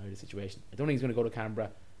in either situation. I don't think he's going to go to Canberra.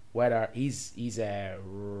 Whether he's a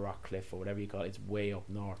Rockcliffe or whatever you call it, it's way up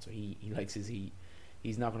north, so he likes his heat.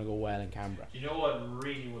 He's not going to go well in Canberra. You know what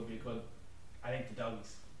really would be good? I think the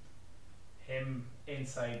Doggies. Him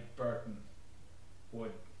inside Burton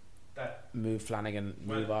would that move Flanagan,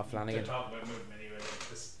 move off Flanagan. To talk about movement anyway,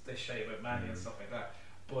 this shy about Manny and stuff like that.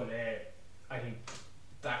 But I think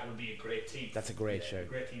that would be a great team. That's a great show.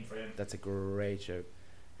 Great team for him. That's a great show.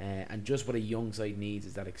 And just what a young side needs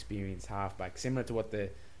is that experienced halfback, similar to what the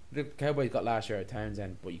Cowboys got last year at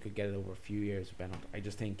Townsend, but you could get it over a few years with Ben Hunt.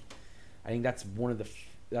 I think that's one of the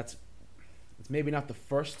it's maybe not the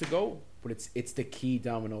first to go, but it's the key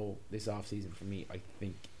domino this off season for me. I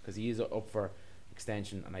think because he is up for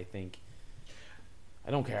extension, and I think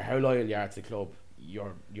I don't care how loyal you are to the club,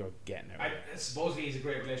 you're getting it. I suppose he's a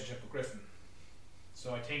great relationship with Griffin,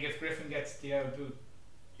 so I think if Griffin gets the out boot,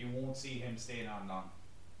 you won't see him staying on long.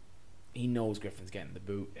 He knows Griffin's getting the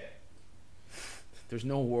boot. Yeah. There's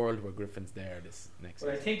no world where Griffin's there this next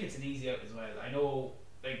But season. I think it's an easy out as well. I know,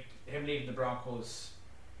 like him leaving the Broncos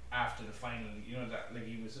after the final, you know, that like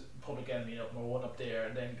he was public enemy number one up there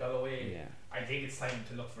and then got away. Yeah. I think it's time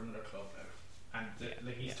to look for another club now. And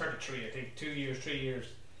like he's 33. I think 2 years, 3 years.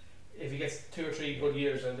 If he gets 2 or 3 good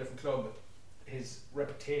years at a different club, his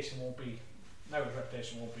reputation won't be. Now his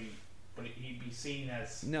reputation won't be, but he'd be seen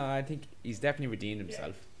as. No, I think he's definitely redeemed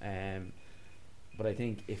himself. But I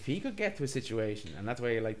think if he could get to a situation, and that's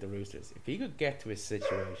why I like the Roosters, if he could get to a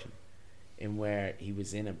situation in where he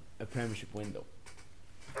was in a premiership window,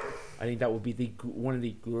 I think that would be one of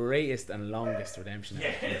the greatest and longest redemption.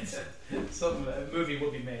 Yeah, a movie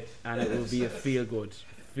would be made, and it will be a feel good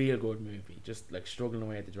movie, just like struggling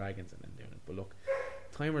away at the Dragons and then doing it. But look,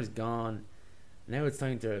 timer's gone. Now it's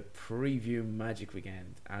time to preview Magic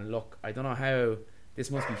Weekend, and look, I don't know how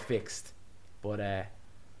this must be fixed, but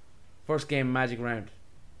first game Magic round.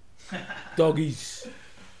 Doggies,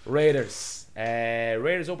 Raiders.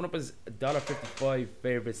 Raiders open up as $1.55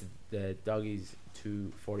 favourites. The Doggies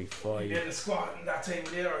 $2.45. You get a squat in that time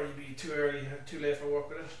of day, or you'd be too early, too late for work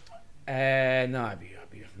with it? No, I'd be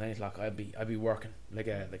 9 o'clock. I'd be working like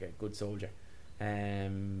a good soldier,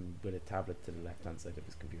 with a tablet to the left hand side of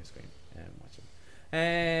his computer screen, watching.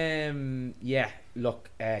 Yeah, look,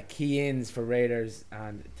 key-ins for Raiders,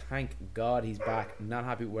 and thank God he's back. Not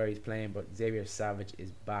happy with where he's playing, but Xavier Savage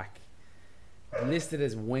is back, listed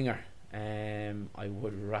as winger. I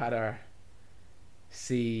would rather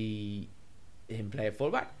see him play at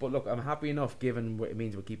fullback, but look, I'm happy enough given what it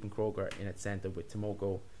means we're keeping Croker in at centre with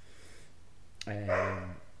Tomoko.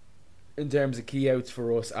 In terms of key outs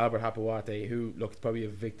for us, Albert Hapawate, who looks probably a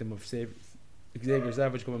victim of Xavier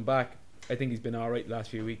Savage coming back. I think he's been alright the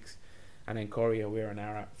last few weeks. And then Corey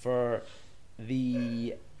Awiranara. For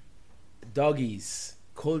the Doggies,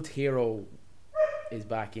 cult hero is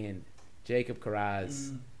back in. Jacob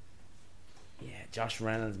Carraz. Yeah, Josh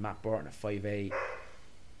Reynolds, Matt Burton at 5'8".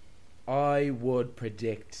 I would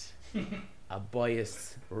predict a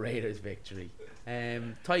biased Raiders victory.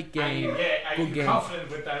 Tight game, Are good you game. confident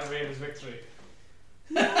with that Raiders victory?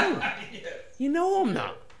 No, you know I'm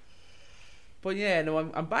not. But yeah, no,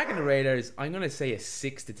 I'm backing the Raiders. I'm gonna say a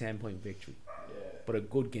 6 to 10 point victory, Yeah. but a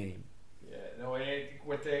good game. Yeah, no,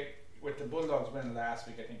 with the Bulldogs winning last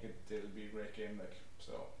week, I think it'll be a great game. Like,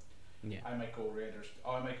 so, Yeah, I might go Raiders.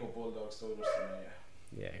 Oh, I might go Bulldogs. So just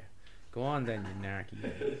yeah. Go on then, you narky.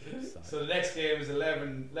 So the next game is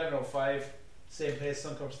 11:05, same place,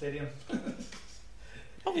 Suncorp Stadium.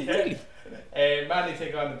 Oh, really? Manly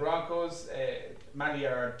take on the Broncos. Manly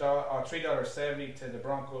are $3.70 to the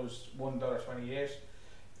Broncos $1.28.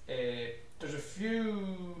 There's a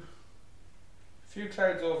few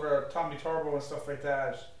clouds over Tommy Turbo and stuff like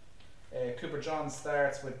that. Cooper John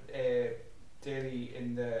starts with Daly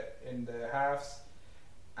in the halves,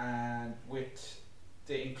 and with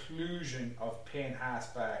the inclusion of Payne Haas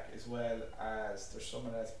back, as well as there's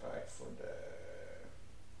someone else back for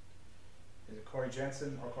is it Corey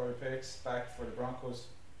Jensen or Corey Picks back for the Broncos.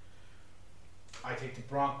 I think the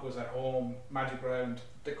Broncos at home, Magic Round,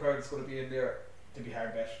 the crowd is going to be in there to be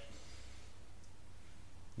hard bet.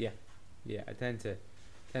 Yeah, I tend to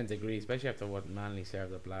agree, especially after what Manly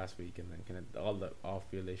served up last week and then kind of all the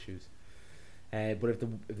off-field issues. But if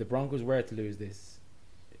the Broncos were to lose this,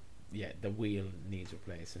 yeah, the wheel needs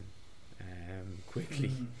replacing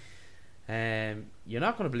quickly. You're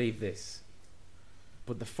not going to believe this,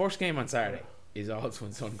 but the first game on Saturday is also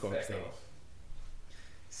in Suncorp Stadium.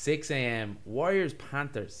 6 a.m. Warriors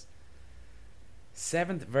Panthers,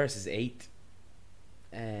 7th versus 8th.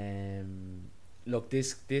 Look,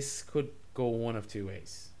 this could go one of two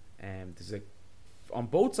ways. On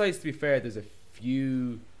both sides, to be fair, there's a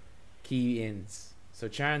few key ins. So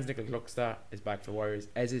Charles Nicoll-Klokstad is back for Warriors,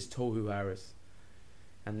 as is Tohu Harris.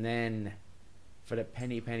 And then for the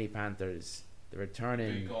Penny Panthers, the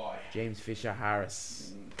returning James Fisher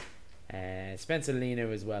Harris, Spencer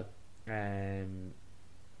Leno as well.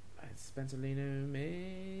 Spencer Leno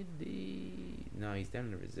no, he's down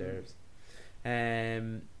in the reserves.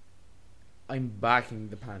 I'm backing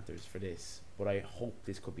the Panthers for this, but I hope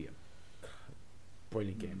this could be a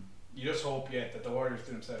brilliant game. You just hope, that the Warriors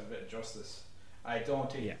do themselves a bit of justice. I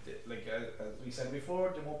don't think, as we said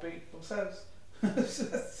before, they won't beat themselves,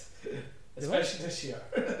 especially this year.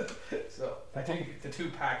 So I think the two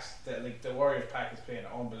packs, the Warriors pack is playing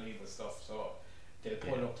unbelievable stuff. So they'll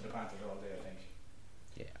pull it up to the Panthers all day, I think.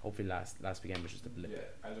 Yeah, hopefully last weekend was just a blip.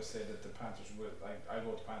 Yeah, I'll just say that the Panthers will. I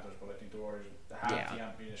go to Panthers, but I think the Warriors have the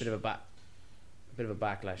ammunition. Bit of a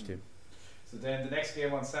backlash too. So then the next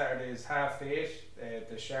game on Saturday is 8:30.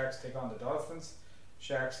 The Sharks take on the Dolphins.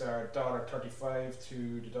 Sharks are $1.35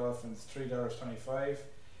 to the Dolphins $3.25.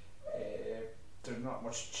 There's not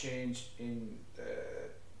much change in the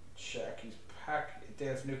Sharkies pack.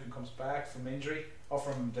 Dale Finucane comes back from injury or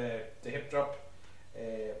from the hip drop.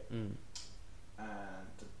 And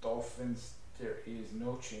the Dolphins, there is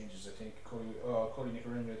no changes. I think Cody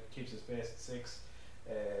Nicarima keeps his base at 6.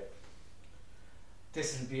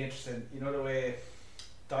 This will be interesting. You know the way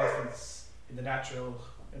Dolphins in the natural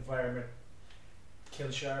environment kill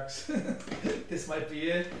sharks. This might be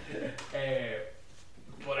it.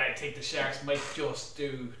 But I think the Sharks might just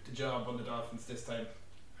do the job on the Dolphins this time.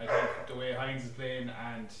 I think the way Hines is playing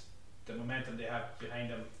and the momentum they have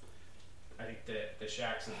behind them, I think the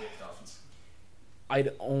Sharks will beat the Dolphins.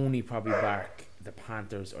 I'd only probably back the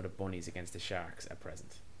Panthers or the Bunnies against the Sharks at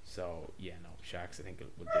present. So Sharks I think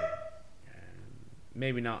will do.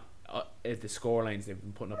 Maybe not at the scorelines they've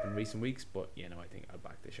been putting up in recent weeks, but I think I'll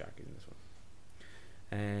back the Sharkies in this one.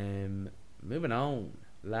 Moving on,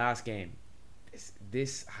 last game.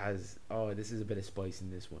 This is a bit of spice in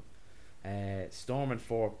this one. Storm and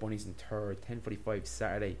 4th, Bunnies in 3rd, 10:45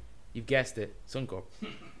 Saturday. You've guessed it, Suncorp.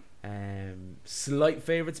 Slight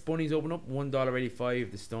favourites. Bunnies open up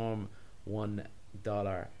 $1.85. The Storm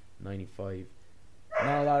 $1.95.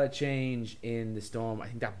 Not a lot of change in the Storm. I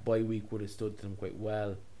think that bye week would have stood to them quite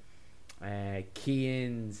well.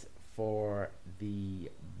 Key-ins for the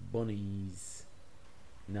Bunnies.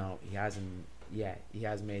 No, he hasn't. Yeah, he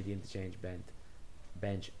has made the interchange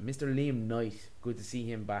bench. Mr. Liam Knight, good to see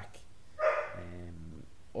him back.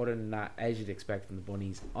 Other than that, as you'd expect from the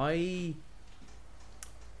Bunnies, I'm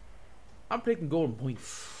predicting Golden Point.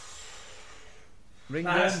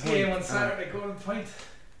 Last game on Saturday, Golden Point.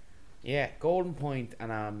 Yeah, Golden Point,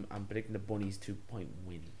 and I'm predicting the Bunnies 2-point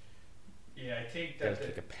win. Yeah, I think that they'll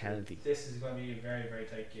take a penalty. This is going to be a very, very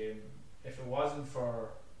tight game. If it wasn't for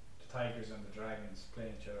the Tigers and the Dragons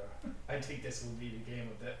playing each other, I think this will be the game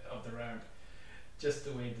of the round. just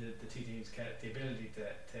the way the two teams get the ability to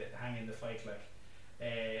hang in the fight. Like,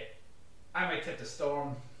 I might tip the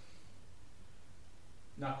Storm.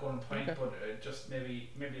 Not going point, Okay. but just maybe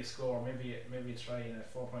a score, maybe a try and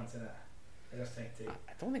 4 points in it. I just think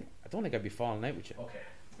I don't think I'd be falling out with you. okay.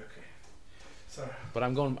 So But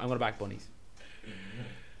I'm going to back bunnies.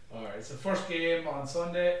 alright, so first game on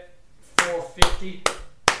Sunday, 4:50.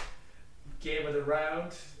 Game of the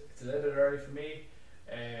round. It's a little bit early for me.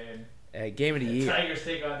 Game of the year. Tigers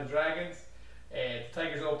take on the Dragons. The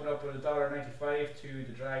Tigers open up with $1.95 to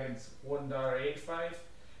the Dragons $1.85.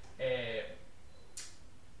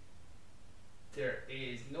 There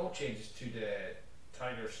is no changes to the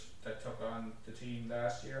Tigers that took on the team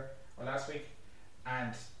last week,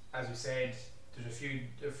 and as we said, there's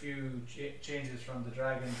a few changes from the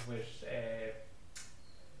Dragons with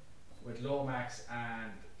Lomax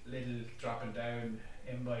and Little dropping down.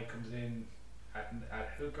 Imbai comes in at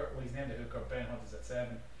hooker. Well, he's named a hooker. Ben Hunt is at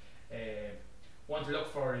 7. One to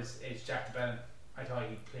look for is Jack DeBellin. I thought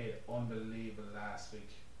he played unbelievable last week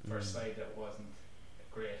for a side that wasn't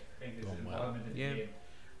great. I think his involvement in the game,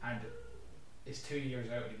 and it's 2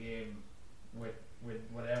 years out of the game with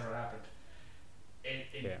whatever happened.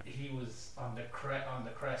 He was on the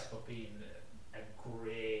crest of being a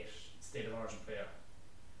great state of origin player.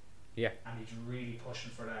 Yeah. And he's really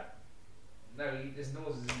pushing for that. Now his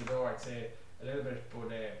nose is in the door, I'd say a little bit,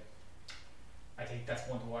 but I think that's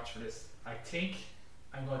one to watch for this. I think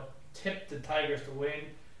I'm going to tip the Tigers to win,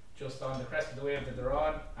 just on the crest of the wave that they're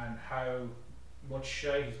on, and how much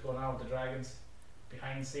shite is going on with the Dragons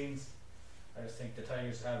behind the scenes. I just think the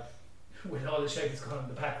Tigers have, with all the shite that's going on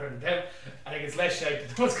in the background of them, I think it's less shite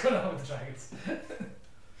than what's going on with the Dragons.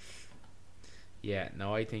 Yeah,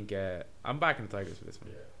 no, I think I'm backing the Tigers for this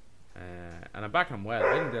one. And I'm backing them well.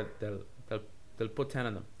 I think they'll put 10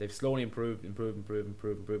 on them. They've slowly improved,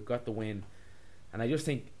 got the win. And I just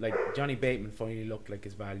think, like, Johnny Bateman finally looked like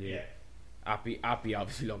his value. Yeah. Appy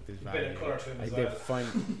obviously looked his value. Bit of colour to him as They've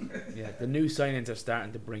well. the new signings are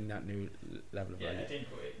starting to bring that new level of Yeah, value. I think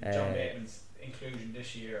with John Bateman's inclusion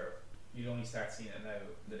this year, you'd only start seeing it now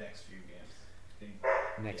the next few games.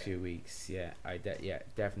 Next few weeks, I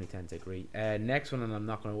definitely tend to agree. Next one, and I'm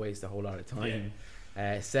not going to waste a whole lot of time.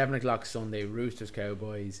 7 o'clock Sunday, Roosters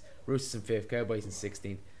Cowboys. Roosters in 5th, Cowboys in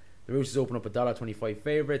 16th. The Roosters open up $1.25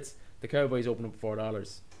 favourites. The Cowboys open up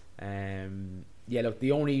 $4. Look,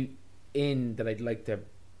 the only in that I'd like to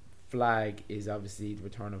flag is obviously the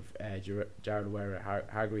return of Jared Ware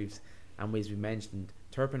Hargreaves, and as we mentioned,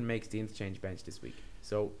 Turpin makes the interchange bench this week,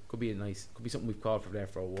 so could be something we've called for there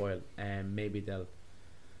for a while, and maybe they'll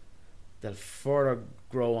further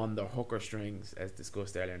grow on their hooker strings as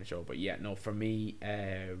discussed earlier in the show. But for me,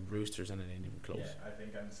 Roosters, and it ain't even close. Yeah, I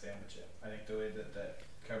think I'm the same with you. I think the way that the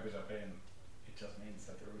Cowboys are playing, it just means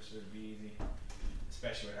that the Roosters will be easy,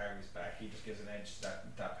 especially with Hargreaves back. He just gives an edge to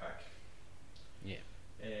that pack. Yeah.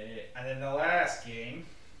 And then the last game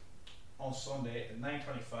on Sunday at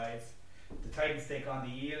 9:25, the Titans take on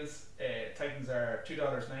the Eels. Titans are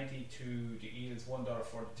 $2.90 to the Eels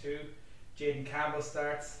 $1.42. Jaden Campbell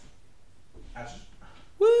starts at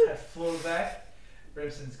full back.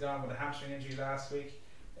 Brimson's gone with a hamstring injury last week.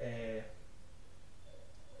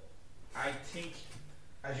 I think,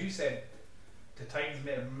 as you said, the Titans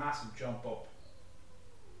made a massive jump up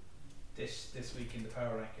this week in the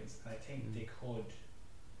power rankings, and I think they could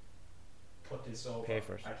put this over. Pay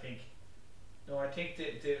for it. I think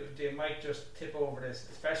they might just tip over this,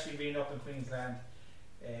 especially being up in Queensland.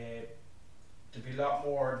 There'd be a lot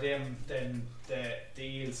more of them than the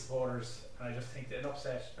Eels supporters, and I just think that an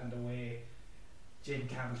upset and the way Jaden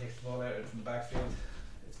Campbell takes the ball out from the backfield,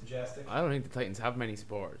 it's majestic. I don't think the Titans have many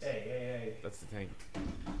supporters. Hey. That's the thing.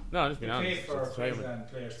 No, just They being honest. paid for It's retirement. Queensland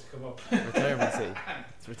players to come up. Retirement city.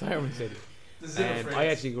 It's retirement city. The zero I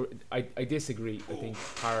phrase. actually I disagree. I think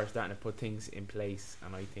Para are starting to put things in place,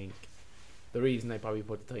 and I think the reason I probably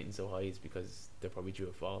put the Titans so high is because they're probably due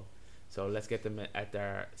a fall. So let's get them at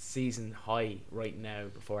their season high right now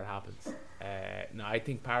before it happens. No, I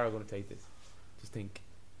think Para are going to take this. Just think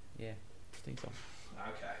so.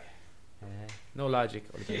 Okay. No logic.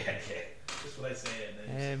 Yeah. Just what I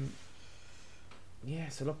say.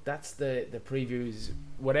 So look, that's the previews.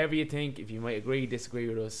 Whatever you think, if you might agree, disagree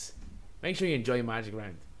with us, make sure you enjoy Magic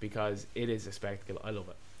Round, because it is a spectacle. I love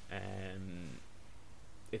it.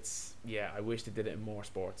 I wish they did it in more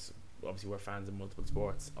sports. Obviously, we're fans of multiple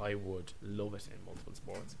sports. I would love it in multiple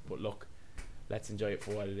sports. But look, let's enjoy it for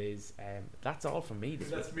what it is. That's all from me this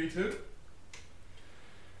week. That's me too.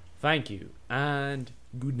 Thank you, and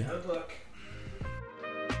good night. Good luck.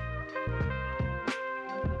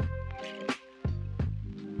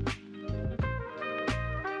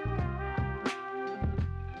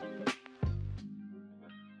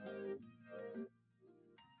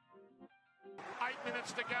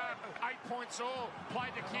 minutes to go. 8 points all. Play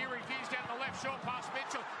to Keary. Veers down the left, short past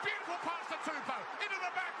Mitchell. Beautiful pass to Tupou. Into the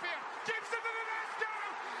backfield. Gibson to the next goal.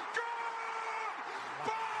 Gone!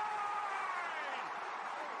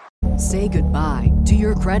 Bye! Say goodbye to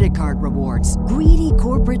your credit card rewards. Greedy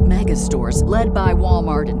corporate mega stores, led by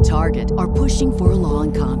Walmart and Target, are pushing for a law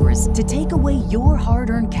in Congress to take away your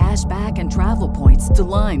hard-earned cash back and travel points to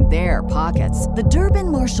line their pockets. The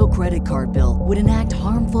Durbin-Marshall credit card bill would enact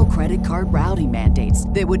harmful credit card routing mandates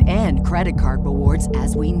that would end credit card rewards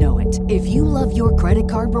as we know it. If you love your credit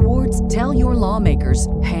card rewards, tell your lawmakers,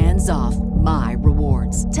 hands off my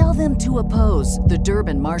rewards. Tell them to oppose the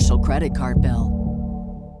Durbin-Marshall credit card bill.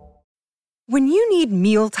 When you need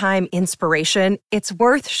mealtime inspiration, it's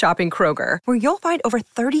worth shopping Kroger, where you'll find over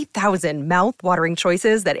 30,000 mouth-watering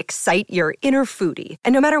choices that excite your inner foodie.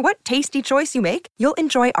 And no matter what tasty choice you make, you'll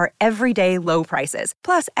enjoy our everyday low prices,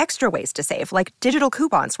 plus extra ways to save, like digital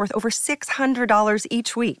coupons worth over $600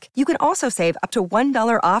 each week. You can also save up to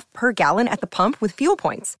 $1 off per gallon at the pump with fuel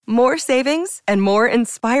points. More savings and more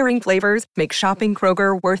inspiring flavors make shopping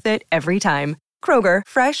Kroger worth it every time. Kroger,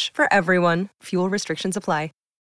 fresh for everyone. Fuel restrictions apply.